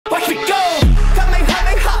we go.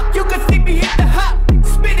 Kamehameha, you can see me hit the hop.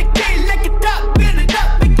 Spin it again like a top, build it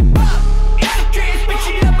up, make it pop. It's a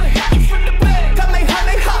transmission, I'ma hit you from the back.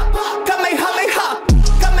 Kamehameha, Kamehameha,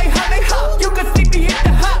 Kamehameha, you can see me hit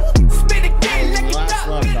the hop. Spin it again like a top,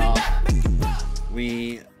 build it up, make it pop.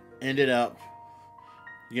 We ended up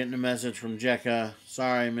getting a message from Jekka.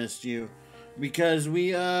 Sorry I missed you. Because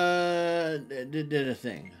we did a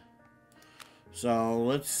thing. So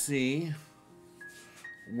let's see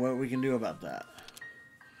what we can do about that.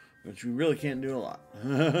 Which we really can't do a lot.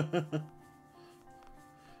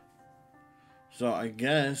 So I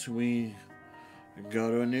guess we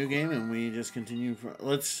go to a new game and we just continue.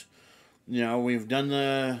 Let's, you know, we've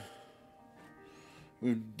done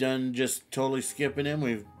just totally skipping him.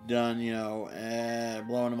 We've done, you know,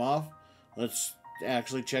 blowing him off. Let's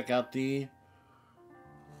actually check out the...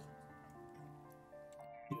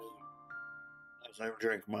 As I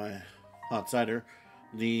drink my hot cider,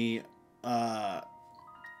 the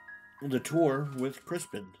tour with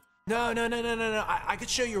Crispin. No. I could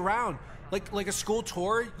show you around. Like a school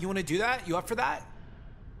tour. You want to do that? You up for that?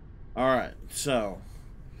 All right, so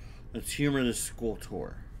let's humor this school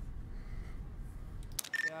tour.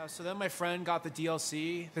 Yeah, so then my friend got the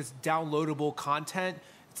DLC, this downloadable content.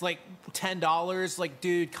 It's like $10. Like,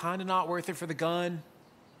 dude, kind of not worth it for the gun.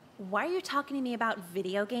 Why are you talking to me about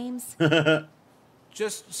video games?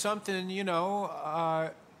 Just something, you know,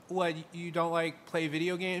 what, you don't like play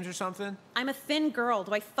video games or something? I'm a thin girl.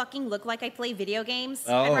 Do I fucking look like I play video games?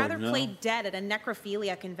 Oh, I'd rather no. play dead at a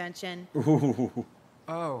necrophilia convention. Ooh.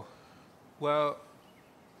 Oh, well,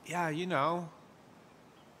 yeah, you know.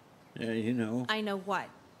 Yeah, you know. I know what?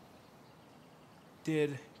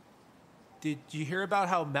 Did you hear about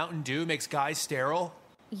how Mountain Dew makes guys sterile?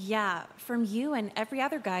 Yeah, from you and every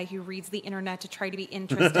other guy who reads the internet to try to be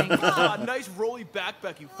interesting. Ah, nice rolly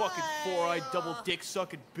backpack, you fucking four-eyed double dick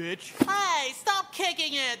sucking bitch. Hey, stop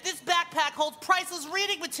kicking it! This backpack holds priceless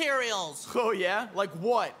reading materials! Oh yeah? Like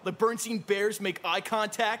what? Like Bernstein Bears make eye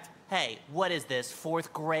contact? Hey, what is this,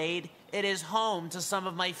 4th grade? It is home to some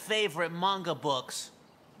of my favorite manga books.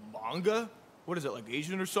 Manga? What is it, like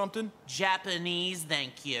Asian or something? Japanese,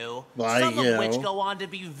 thank you. Like, some you of which know. go on to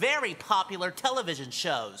be very popular television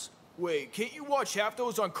shows. Wait, can't you watch half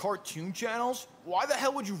those on cartoon channels? Why the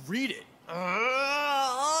hell would you read it?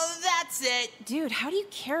 That's it. Dude, how do you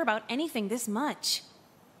care about anything this much?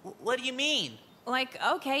 What do you mean? Like,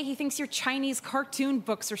 okay, he thinks your Chinese cartoon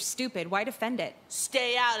books are stupid. Why defend it?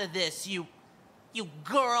 Stay out of this, you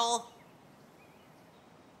girl.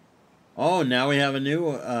 Oh, now we have a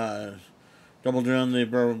new double down the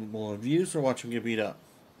verbal abuse or watch him get beat up.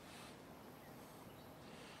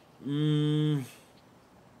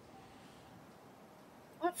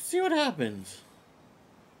 Let's see what happens.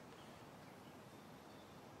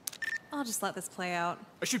 I'll just let this play out.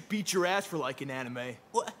 I should beat your ass for liking anime.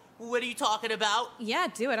 What are you talking about? Yeah,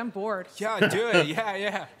 do it. I'm bored. Yeah, do it.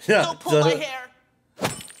 Yeah. Don't pull my hair.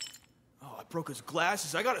 Oh, I broke his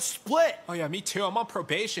glasses. I got a split. Oh yeah, me too. I'm on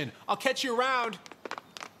probation. I'll catch you around.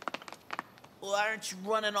 Why aren't you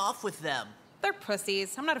running off with them? They're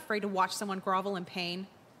pussies. I'm not afraid to watch someone grovel in pain.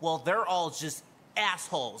 Well, they're all just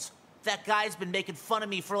assholes. That guy's been making fun of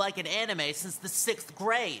me for liking anime since the 6th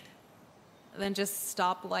grade. Then just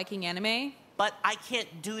stop liking anime? But I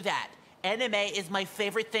can't do that. Anime is my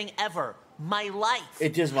favorite thing ever. My life.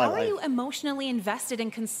 It is my How life. are you emotionally invested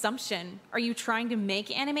in consumption? Are you trying to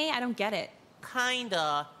make anime? I don't get it.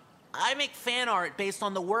 Kinda. I make fan art based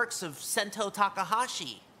on the works of Sento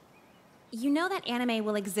Takahashi. You know that anime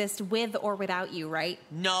will exist with or without you, right?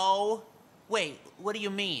 No. Wait, what do you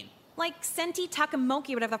mean? Like Senti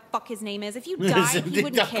Takamoki, whatever the fuck his name is. If you died, he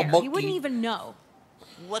wouldn't care. He wouldn't even know.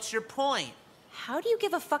 What's your point? How do you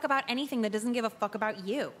give a fuck about anything that doesn't give a fuck about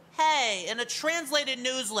you? Hey, in a translated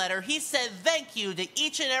newsletter, he said thank you to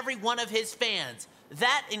each and every one of his fans.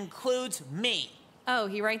 That includes me. Oh,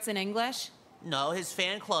 he writes in English? No, his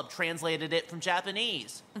fan club translated it from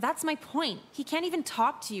Japanese. That's my point. He can't even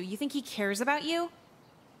talk to you. You think he cares about you?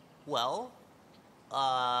 Well,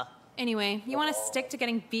 Anyway, you want to stick to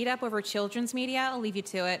getting beat up over children's media? I'll leave you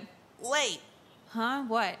to it. wait. Huh?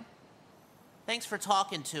 What? Thanks for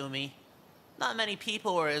talking to me. Not many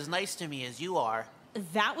people are as nice to me as you are.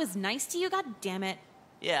 That was nice to you? God damn it.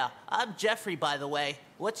 Yeah, I'm Jeffrey, by the way.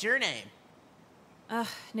 What's your name?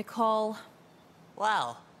 Nicole.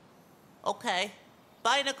 Wow. Okay.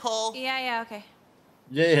 Bye, Nicole. Yeah, okay.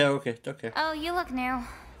 Yeah, okay, okay. Oh, you look new.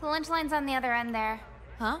 The lunch line's on the other end there.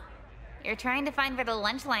 Huh? You're trying to find where the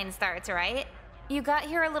lunch line starts, right? You got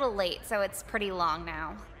here a little late, so it's pretty long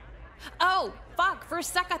now. Oh, fuck. For a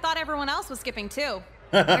sec, I thought everyone else was skipping too.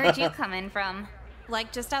 Where'd you come in from?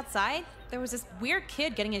 Like, just outside? there was this weird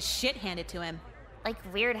kid getting his shit handed to him. Like,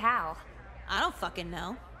 weird how? I don't fucking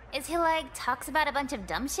know. Is he like, talks about a bunch of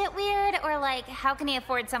dumb shit weird? Or like, how can he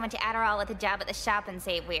afford someone to Adderall with a job at the shop and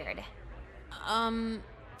say weird?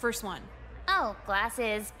 First one. Oh,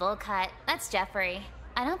 glasses, bowl cut. That's Jeffrey.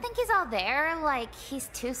 I don't think he's all there. Like, he's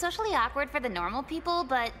too socially awkward for the normal people,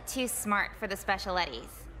 but too smart for the special eddies.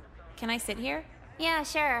 Can I sit here? Yeah,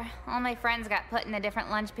 sure. All my friends got put in a different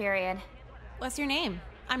lunch period. What's your name?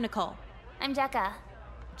 I'm Nicole. I'm Jekka.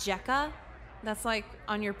 Jekka? That's like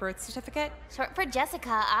on your birth certificate? Short for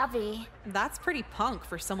Jessica, Avi. That's pretty punk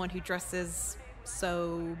for someone who dresses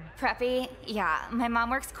so... Preppy? Yeah, my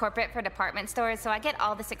mom works corporate for department stores, so I get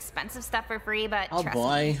all this expensive stuff for free, but trust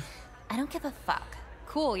me, I don't give a fuck.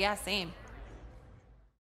 Cool, yeah, same.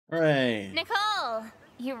 Right. Nicole,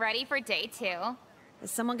 you ready for day 2?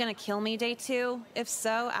 Is someone gonna kill me day 2? If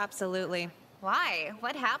so, absolutely. Why?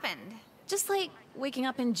 What happened? Just like waking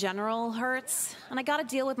up in general hurts, and I gotta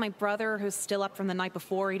deal with my brother who's still up from the night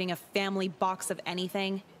before eating a family box of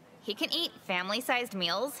anything. He can eat family-sized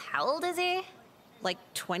meals? How old is he? Like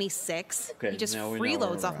 26. Okay, he just now we know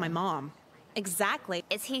freeloads we're off my around. mom. Exactly.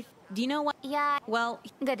 Is he... Do you know what? Yeah, Well,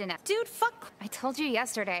 good to know. dude, fuck. I told you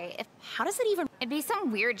yesterday, if How does it even... it'd be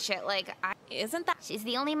some weird shit like, Isn't that... she's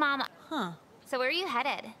the only mom... Huh. So where are you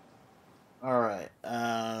headed? Alright,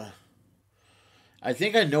 I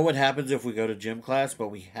think I know what happens if we go to gym class, but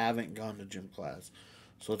we haven't gone to gym class.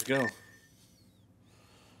 So let's go.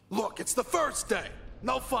 Look, it's the first day.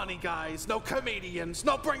 No funny guys, no comedians,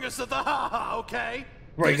 no bringers of the ha-ha, okay?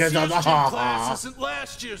 Bringers This of year's the gym ha-ha. class isn't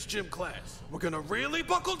last year's gym class. We're gonna really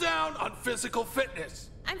buckle down on physical fitness.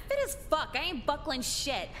 I'm fit as fuck. I ain't buckling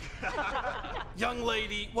shit. Young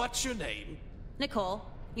lady, what's your name? Nicole,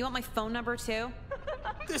 you want my phone number too?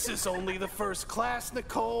 This is only the first class,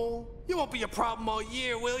 Nicole. You won't be a problem all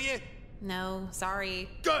year, will you? No, sorry.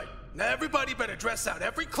 Good. Now everybody better dress out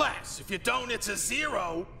every class. If you don't, it's a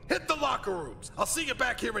 0. Hit the locker rooms. I'll see you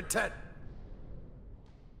back here in 10.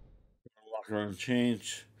 Locker room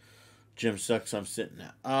change. Gym sucks. I'm sitting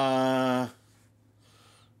now.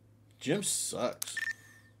 Gym sucks.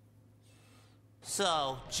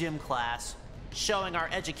 So, gym class. Showing our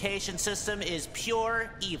education system is pure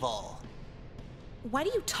evil. Why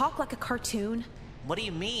do you talk like a cartoon? What do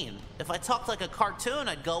you mean? If I talked like a cartoon,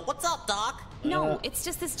 I'd go, "What's up, Doc?" No, it's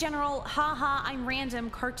just this general, haha, I'm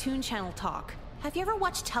random cartoon channel talk. Have you ever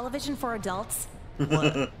watched television for adults?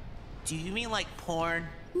 What? Do you mean like porn?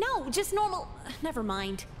 No, just normal. Never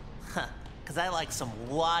mind. Huh. Because I like some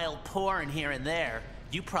wild porn here and there.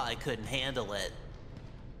 You probably couldn't handle it.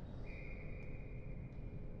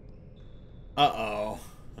 Uh-oh.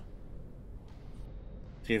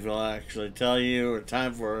 See if it'll actually tell you, or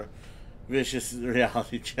time for a vicious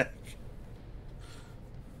reality check.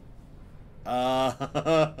 No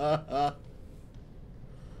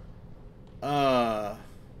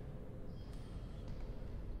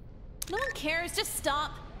one cares, just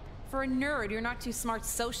stop. For a nerd, you're not too smart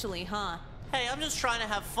socially, huh? Hey, I'm just trying to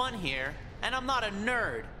have fun here. And I'm not a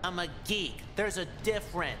nerd. I'm a geek. There's a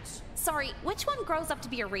difference. Sorry, which one grows up to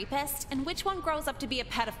be a rapist, and which one grows up to be a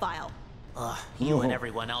pedophile? Ugh, you and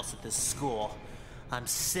everyone else at this school. I'm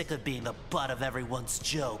sick of being the butt of everyone's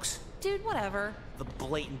jokes. Dude, whatever. The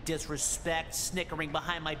blatant disrespect, snickering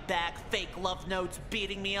behind my back, fake love notes,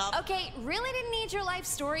 beating me up. Okay, really didn't need your life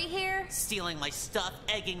story here. Stealing my stuff,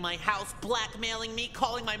 egging my house, blackmailing me,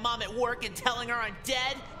 calling my mom at work and telling her I'm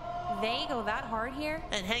dead. They go that hard here?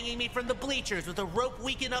 And hanging me from the bleachers with a rope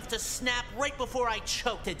weak enough to snap right before I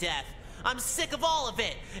choke to death. I'm sick of all of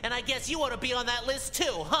it, and I guess you ought to be on that list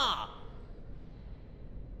too, huh?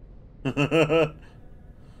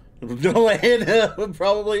 Delayed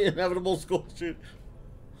probably inevitable school shoot.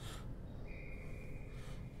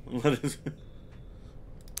 What is it?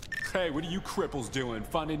 Hey, what are you cripples doing?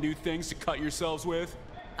 Finding new things to cut yourselves with?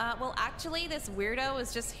 Well, actually, this weirdo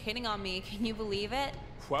is just hitting on me. Can you believe it?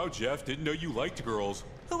 Wow, Jeff, didn't know you liked girls.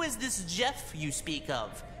 Who is this Jeff you speak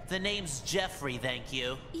of? The name's Jeffrey, thank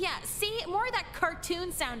you. Yeah, see? More of that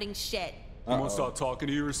cartoon-sounding shit. You want to start talking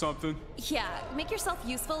to you or something? Yeah, make yourself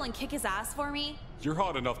useful and kick his ass for me. You're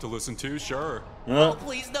hot enough to listen to, sure. Oh,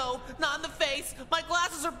 please, no. Not in the face. My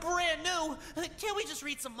glasses are brand new. Can't we just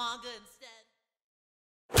read some manga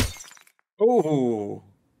instead? Oh.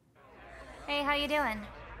 Hey, how you doing?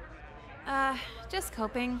 Just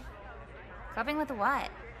coping. Coping with what?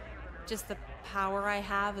 Just the power I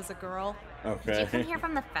have as a girl. Did you come Okay. here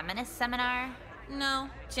from the feminist seminar? No,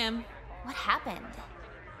 Jim. What happened?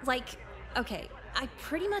 Like, okay, I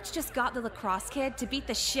pretty much just got the lacrosse kid to beat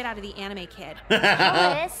the shit out of the anime kid.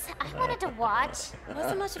 Lois, I wanted to watch. It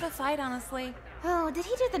wasn't much of a fight, honestly. Oh, did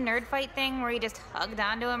he do the nerd fight thing where he just hugged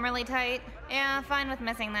onto him really tight? Yeah, fine with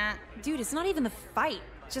missing that. Dude, it's not even the fight.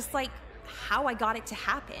 Just like how I got it to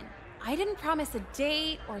happen. I didn't promise a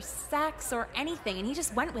date or sex or anything, and he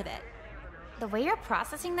just went with it. The way you're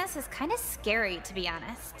processing this is kind of scary, to be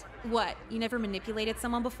honest. What, you never manipulated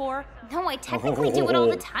someone before? No, I technically do it all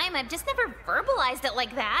the time. I've just never verbalized it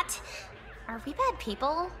like that. Are we bad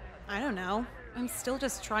people? I don't know. I'm still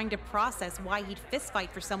just trying to process why he'd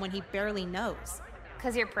fistfight for someone he barely knows.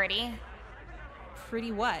 'Cause you're pretty?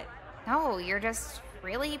 Pretty what? No, you're just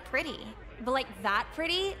really pretty. But like that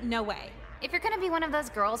pretty? No way. If you're gonna be one of those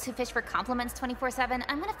girls who fish for compliments 24/7,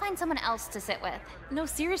 I'm gonna find someone else to sit with. No,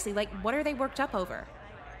 seriously, like what are they worked up over?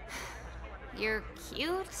 You're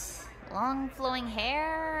cute, long flowing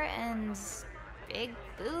hair, and big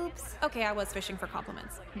boobs. Okay, I was fishing for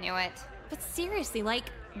compliments. Knew it. But seriously, like,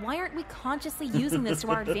 why aren't we consciously using this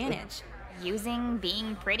to our advantage? Using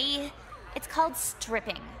being pretty? It's called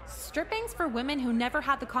stripping. Stripping's for women who never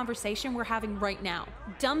had the conversation we're having right now.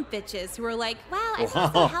 Dumb bitches who are like, wow, I feel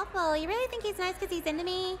so helpful. You really think he's nice because he's into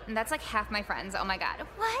me? And that's like half my friends. Oh my god.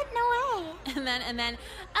 What? No way. And then,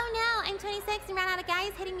 oh no, I'm 26 and ran out of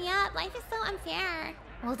guys hitting me up. Life is so unfair.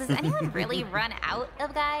 Well, does anyone really run out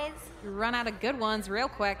of guys? You run out of good ones real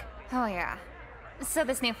quick. Oh yeah. So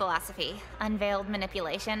this new philosophy, unveiled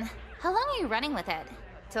manipulation. How long are you running with it?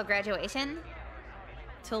 Till graduation?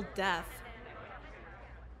 Till death.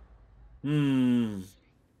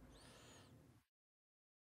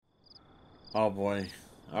 Oh boy.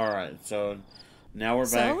 Alright, so now we're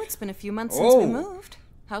back. So, it's been a few months since we moved.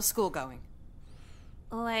 How's school going?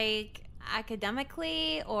 Like,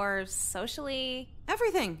 academically or socially?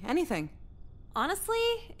 Everything, anything.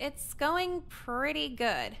 Honestly, it's going pretty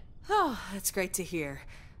good. Oh, that's great to hear.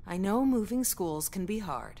 I know moving schools can be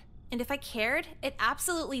hard. And if I cared, it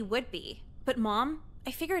absolutely would be. But Mom,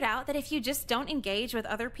 I figured out that if you just don't engage with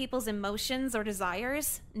other people's emotions or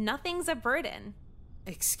desires, nothing's a burden.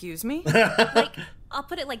 Excuse me? Like, I'll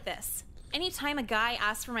put it like this. Anytime a guy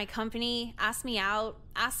asks for my company, asks me out,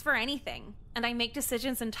 asks for anything, and I make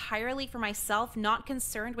decisions entirely for myself, not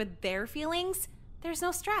concerned with their feelings, there's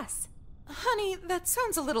no stress. Honey, that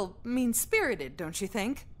sounds a little mean-spirited, don't you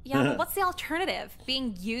think? Yeah, but what's the alternative?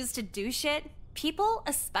 Being used to do shit? People,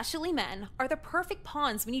 especially men, are the perfect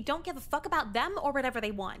pawns when you don't give a fuck about them or whatever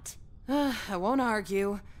they want. I won't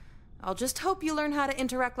argue. I'll just hope you learn how to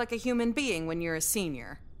interact like a human being when you're a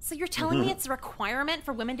senior. So you're telling me it's a requirement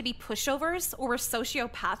for women to be pushovers or we're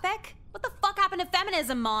sociopathic? What the fuck happened to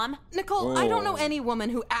feminism, Mom? Nicole, I don't know any woman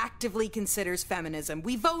who actively considers feminism.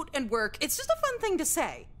 We vote and work. It's just a fun thing to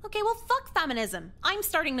say. Okay, well, fuck feminism. I'm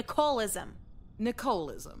starting Nicoleism.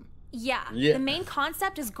 Nicoleism. Yeah. The main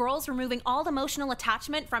concept is girls removing all emotional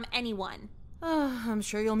attachment from anyone. I'm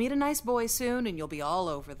sure you'll meet a nice boy soon and you'll be all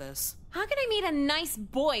over this. How can I meet a nice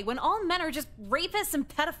boy when all men are just rapists and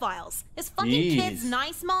pedophiles? Is fucking Jeez. kids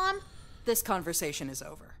nice, Mom? This conversation is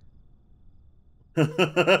over.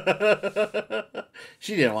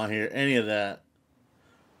 She didn't want to hear any of that.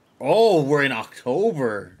 Oh, we're in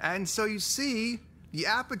October. And so you see, the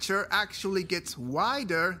aperture actually gets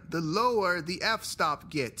wider the lower the f-stop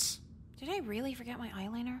gets. Did I really forget my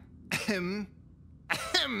eyeliner? Ahem.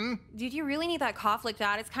 Ahem. Dude, you really need that cough like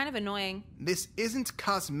that. It's kind of annoying. This isn't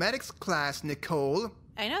cosmetics class, Nicole.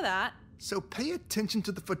 I know that. So pay attention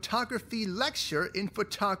to the photography lecture in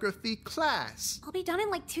photography class. I'll be done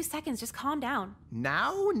in like 2 seconds. Just calm down.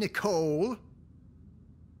 Now, Nicole.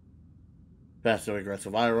 Passive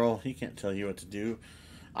aggressive eye roll. He can't tell you what to do.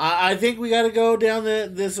 I think we got to go down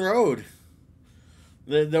this road.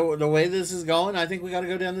 The way this is going, I think we got to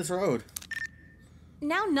go down this road.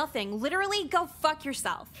 Now nothing. Literally, go fuck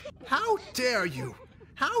yourself. How dare you?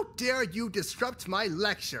 How dare you disrupt my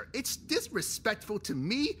lecture? It's disrespectful to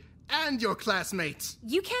me and your classmates.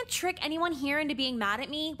 You can't trick anyone here into being mad at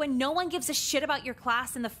me when no one gives a shit about your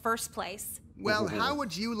class in the first place. Well, how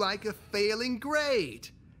would you like a failing grade?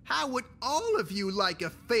 How would all of you like a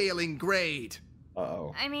failing grade?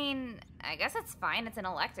 Uh-oh. I mean, I guess it's fine. It's an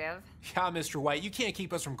elective. Yeah, Mr. White, you can't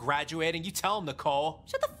keep us from graduating. You tell him, Nicole.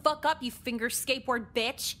 Shut the fuck up, you finger skateboard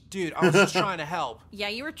bitch. Dude, I was just trying to help. Yeah,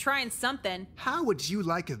 you were trying something. How would you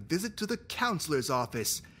like a visit to the counselor's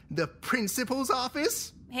office? The principal's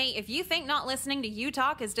office? Hey, if you think not listening to you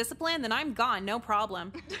talk is discipline, then I'm gone, no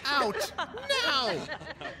problem. Out! Now!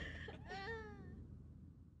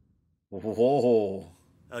 Whoa.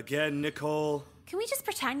 Again, Nicole. Can we just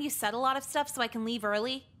pretend you said a lot of stuff so I can leave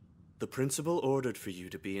early? The principal ordered for you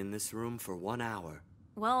to be in this room for 1 hour.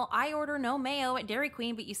 Well, I order no mayo at Dairy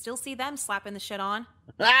Queen, but you still see them slapping the shit on.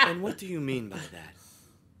 And what do you mean by that?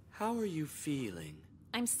 How are you feeling?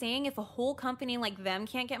 I'm saying if a whole company like them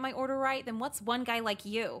can't get my order right, then what's one guy like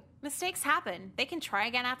you? Mistakes happen. They can try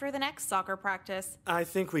again after the next soccer practice. I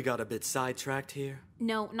think we got a bit sidetracked here.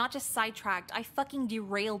 No, not just sidetracked. I fucking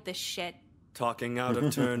derailed this shit. Talking out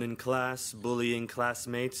of turn in class, bullying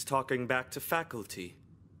classmates, talking back to faculty.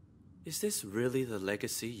 Is this really the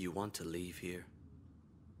legacy you want to leave here?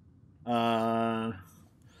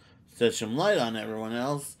 Set some light on everyone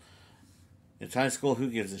else. It's high school, who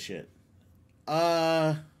gives a shit?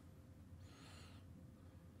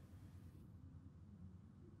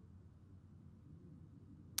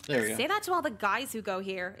 There we go. Say that to all the guys who go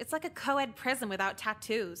here. It's like a co-ed prison without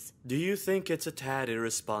tattoos. Do you think it's a tad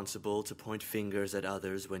irresponsible to point fingers at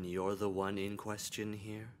others when you're the one in question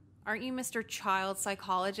here? Aren't you Mr. Child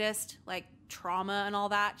Psychologist? Like, trauma and all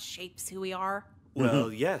that shapes who we are?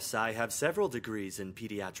 Well, yes, I have several degrees in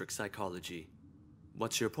pediatric psychology.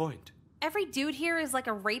 What's your point? Every dude here is like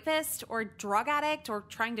a rapist or drug addict or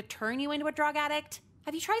trying to turn you into a drug addict.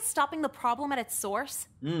 Have you tried stopping the problem at its source?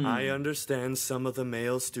 I understand some of the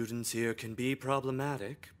male students here can be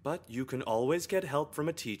problematic, but you can always get help from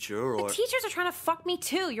a teacher or... The teachers are trying to fuck me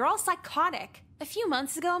too. You're all psychotic. A few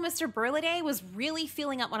months ago, Mr. Burliday was really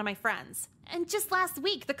feeling up one of my friends. And just last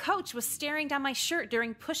week, the coach was staring down my shirt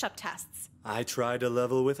during push-up tests. I try to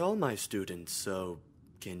level with all my students, so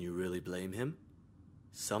can you really blame him?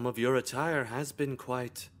 Some of your attire has been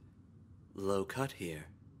quite low-cut here.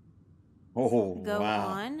 Oh, Go wow.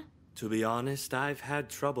 on. To be honest, I've had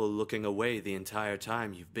trouble looking away the entire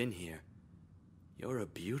time you've been here. You're a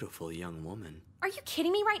beautiful young woman. Are you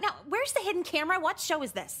kidding me right now? Where's the hidden camera? What show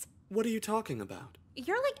is this? What are you talking about?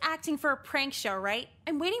 You're like acting for a prank show, right?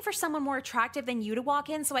 I'm waiting for someone more attractive than you to walk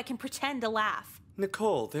in so I can pretend to laugh.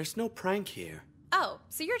 Nicole, there's no prank here. Oh,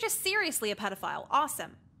 so you're just seriously a pedophile.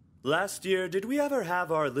 Awesome. Last year, did we ever have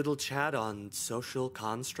our little chat on social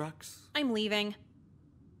constructs? I'm leaving.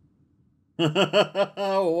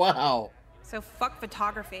 Wow. So fuck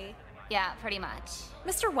photography. Yeah, pretty much.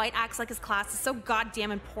 Mr. White acts like his class is so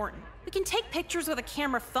goddamn important. We can take pictures with a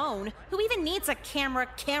camera phone. Who even needs a camera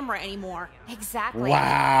anymore? Exactly.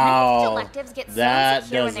 Wow. Many electives get so That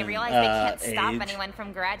insecure when they doesn't, realize they can't stop age. anyone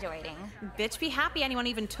from graduating. Bitch, be happy anyone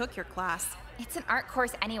even took your class. It's an art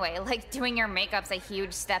course anyway, like doing your makeup's a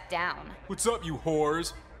huge step down. What's up, you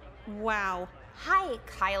whores? Wow. Hi,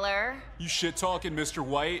 Kyler. You shit-talking Mr.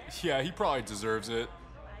 White? Yeah, he probably deserves it.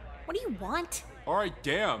 What do you want? Alright,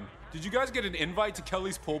 damn. Did you guys get an invite to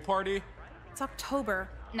Kelly's pool party? It's October.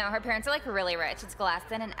 No, her parents are like really rich. It's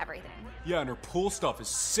glassed in and everything. Yeah, and her pool stuff is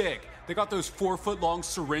sick. They got those 4-foot-long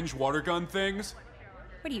syringe water gun things.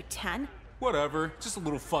 What are you, 10? Whatever, just a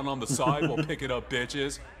little fun on the side while picking up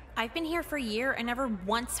bitches. I've been here for a year and never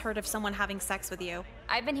once heard of someone having sex with you.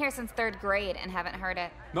 I've been here since 3rd grade and haven't heard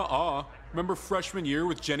it. Nuh-uh. Remember freshman year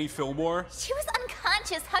with Jenny Fillmore? She was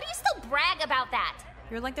unconscious. How do you still brag about that?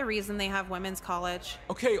 You're like the reason they have women's college.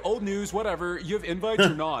 Okay, old news, whatever. You have invites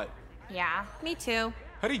or not? Yeah. Me too.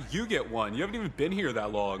 How did you get one? You haven't even been here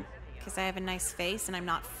that long. Because I have a nice face and I'm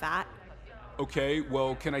not fat. Okay,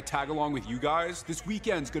 well, can I tag along with you guys? This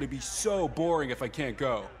weekend's gonna be so boring if I can't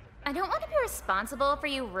go. I don't want to be responsible for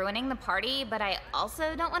you ruining the party, but I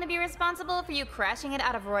also don't want to be responsible for you crashing it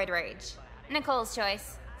out of roid rage. Nicole's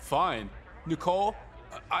choice. Fine. Nicole,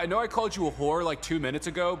 I know I called you a whore like 2 minutes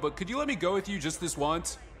ago, but could you let me go with you just this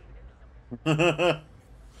once?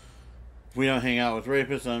 We don't hang out with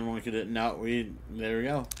rapists, then we could. No, there we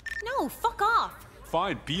go. No, fuck off.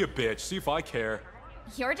 Fine, be a bitch. See if I care.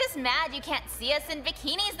 You're just mad you can't see us in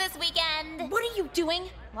bikinis this weekend. What are you doing?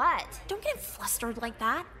 What? Don't get flustered like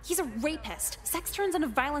that. He's a rapist. Sex turns into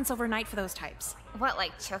violence overnight for those types. What,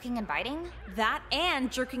 like choking and biting? That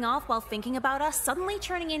and jerking off while thinking about us, suddenly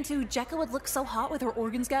turning into Jekka would look so hot with her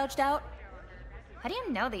organs gouged out. How do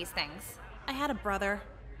you know these things? I had a brother.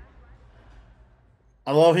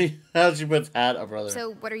 I love how she puts had a brother.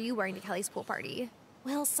 So what are you wearing to Kelly's pool party?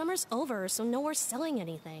 Well, summer's over, so no more selling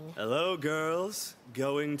anything. Hello, girls.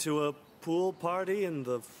 Going to a pool party in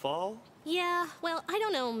the fall? Yeah, well, I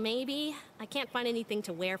don't know, maybe. I can't find anything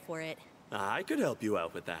to wear for it. I could help you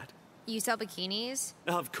out with that. You sell bikinis?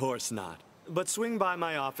 Of course not. But swing by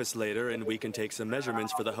my office later and we can take some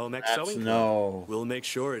measurements for the home ec That's sewing club. no. We'll make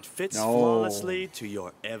sure it fits No. flawlessly to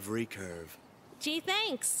your every curve. Gee,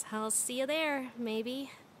 thanks. I'll see you there, maybe.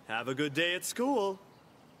 Have a good day at school.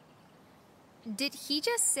 Did he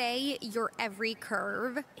just say your every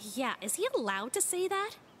curve? Yeah, is he allowed to say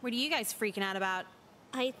that? What are you guys freaking out about?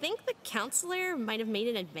 I think the counselor might have made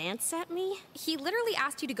an advance at me. He literally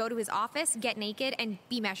asked you to go to his office, get naked, and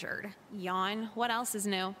be measured. Yawn. What else is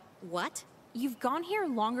new? What? You've gone here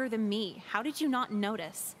longer than me. How did you not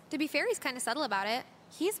notice? To be fair, he's kind of subtle about it.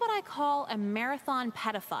 He's what I call a marathon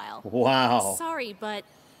pedophile. Wow. Sorry, but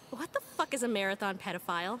what the fuck is a marathon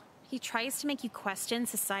pedophile? He tries to make you question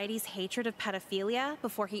society's hatred of pedophilia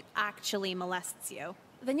before he actually molests you.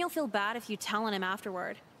 Then you'll feel bad if you tell on him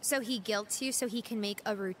afterward. So he guilts you so he can make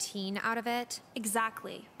a routine out of it?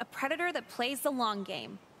 Exactly. A predator that plays the long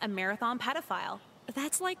game. A marathon pedophile.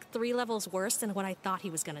 That's like 3 levels worse than what I thought he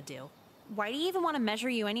was gonna do. Why do you even want to measure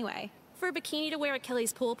you anyway? For a bikini to wear at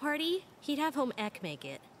Kelly's pool party, he'd have Home Ec make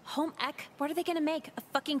it. Home Ec? What are they gonna make? A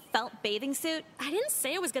fucking felt bathing suit? I didn't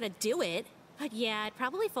say I was gonna do it. But yeah, I'd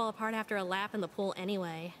probably fall apart after a lap in the pool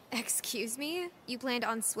anyway. Excuse me? You planned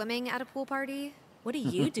on swimming at a pool party? What do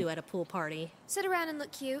you do at a pool party? Sit around and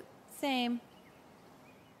look cute. Same.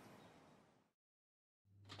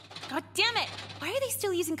 God damn it! Why are they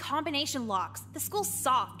still using combination locks? The school's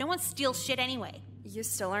soft. No one steals shit anyway. You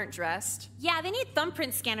still aren't dressed? Yeah, they need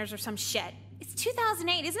thumbprint scanners or some shit. It's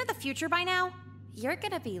 2008. Isn't it the future by now? You're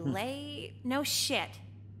gonna be late. No shit.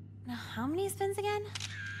 Now, how many spins again?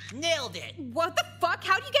 Nailed it! What the fuck?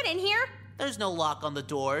 How'd you get in here? There's no lock on the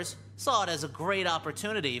doors. Saw it as a great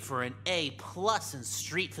opportunity for an A+ in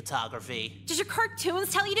street photography. Did your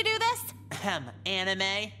cartoons tell you to do this?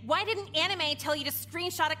 Anime? Why didn't anime tell you to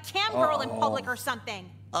screenshot a cam girl in public or something?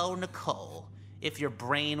 Oh, Nicole, if your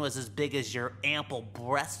brain was as big as your ample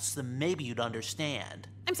breasts, then maybe you'd understand.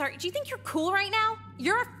 I'm sorry, do you think you're cool right now?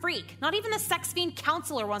 You're a freak. Not even the sex fiend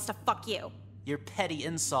counselor wants to fuck you. Your petty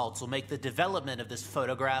insults will make the development of this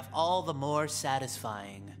photograph all the more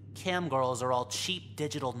satisfying. Cam girls are all cheap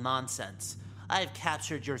digital nonsense. I've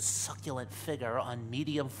captured your succulent figure on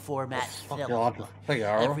medium format film.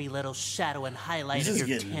 Every little shadow and highlight of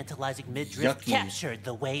your tantalizing midriff captured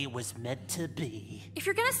the way it was meant to be. If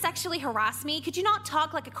you're gonna sexually harass me, could you not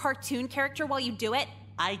talk like a cartoon character while you do it?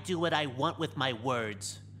 I do what I want with my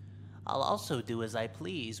words. I'll also do as I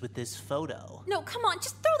please with this photo. No, come on,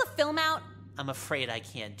 just throw the film out. I'm afraid I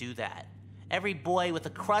can't do that. Every boy with a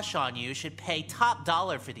crush on you should pay top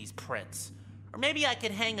dollar for these prints. Or maybe I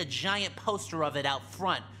could hang a giant poster of it out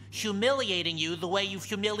front, humiliating you the way you've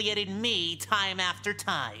humiliated me time after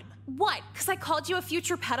time. What? Because I called you a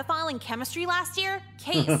future pedophile in chemistry last year?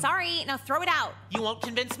 Kate, sorry, now throw it out. You won't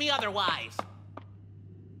convince me otherwise.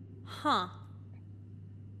 Huh.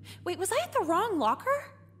 Wait, was I at the wrong locker?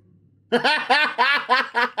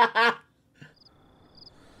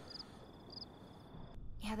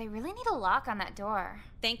 Yeah, they really need a lock on that door.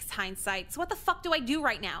 Thanks, hindsight. So what the fuck do I do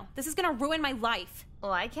right now? This is gonna ruin my life.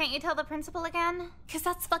 Why can't you tell the principal again? 'Cause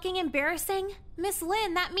that's fucking embarrassing. Miss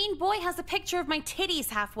Lynn, that mean boy has a picture of my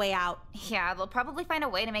titties halfway out. Yeah, they'll probably find a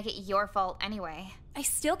way to make it your fault anyway. I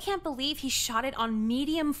still can't believe he shot it on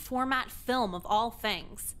medium format film of all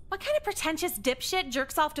things. What kind of pretentious dipshit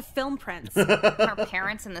jerks off to film prints? Our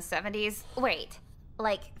parents in the 70s? Wait,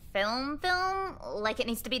 like film? Like it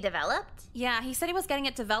needs to be developed? Yeah, he said he was getting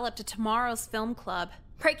it developed at tomorrow's film club.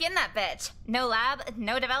 Break in that bitch. No lab,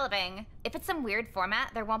 no developing. If it's some weird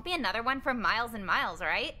format, there won't be another one for miles and miles,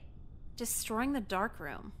 right? Destroying the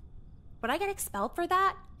darkroom. Would I get expelled for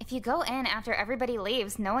that? If you go in after everybody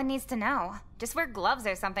leaves, no one needs to know. Just wear gloves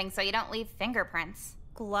or something so you don't leave fingerprints.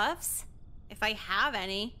 Gloves? If I have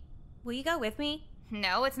any. Will you go with me?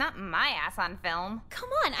 No, it's not my ass on film. Come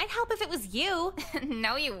on, I'd help if it was you.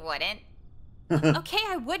 No, you wouldn't. Okay,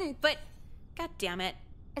 I wouldn't, but god damn it.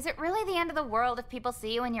 Is it really the end of the world if people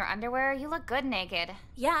see you in your underwear? You look good naked.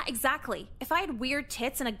 Yeah, exactly. If I had weird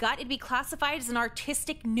tits and a gut, it'd be classified as an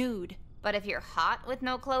artistic nude. But if you're hot with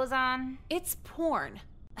no clothes on? It's porn.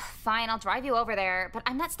 Fine, I'll drive you over there, but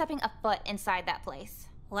I'm not stepping a foot inside that place.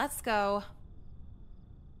 Let's go.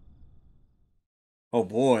 Oh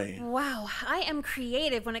boy. Wow, I am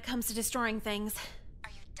creative when it comes to destroying things. Are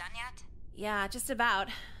you done yet? Yeah, just about.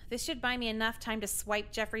 This should buy me enough time to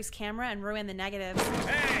swipe Jeffrey's camera and ruin the negatives.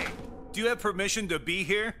 Hey! Do you have permission to be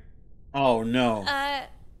here? Oh no.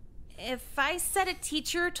 If I said a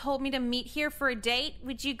teacher told me to meet here for a date,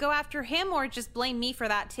 would you go after him or just blame me for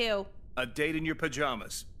that too? A date in your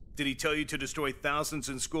pajamas. Did he tell you to destroy thousands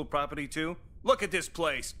in school property too? Look at this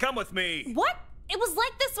place. Come with me. What? It was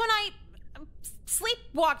like this when I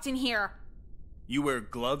sleepwalked in here. You wear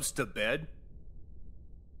gloves to bed?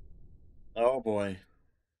 Oh boy.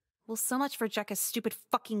 Well, so much for Jekka's stupid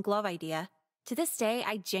fucking glove idea. To this day,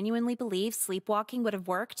 I genuinely believe sleepwalking would have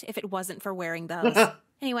worked if it wasn't for wearing those.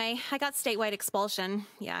 Anyway, I got statewide expulsion.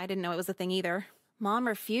 Yeah, I didn't know it was a thing either. Mom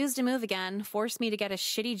refused to move again, forced me to get a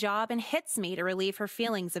shitty job, and hits me to relieve her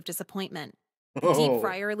feelings of disappointment. The deep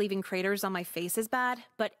fryer leaving craters on my face is bad,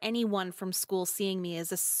 but anyone from school seeing me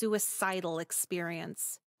is a suicidal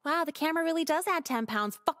experience. Wow, the camera really does add 10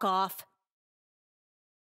 pounds. Fuck off.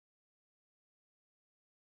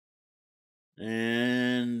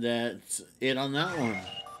 And that's it on that one.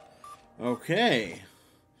 Okay.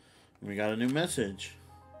 We got a new message.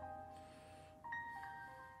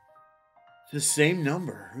 It's the same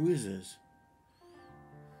number. Who is this?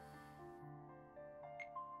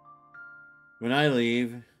 When I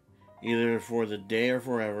leave, either for the day or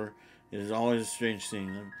forever, it is always a strange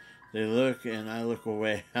seeing them. They look and I look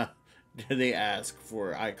away. How did they ask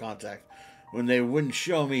for eye contact when they wouldn't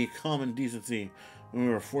show me common decency when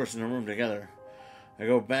we were forced in a room together? I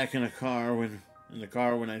go back in the car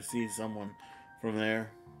when I see someone from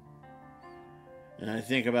there, and I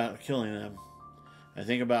think about killing them. I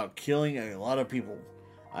think about killing a lot of people.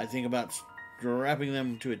 I think about strapping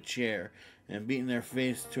them to a chair and beating their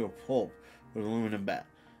face to a pulp with an aluminum bat.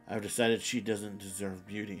 I've decided she doesn't deserve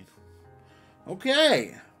beauty.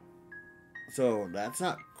 Okay. So that's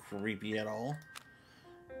not creepy at all.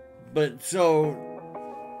 But so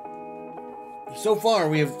far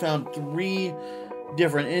we have found 3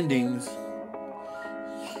 different endings.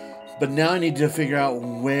 But now I need to figure out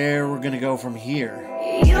where we're going to go from here.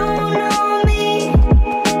 You know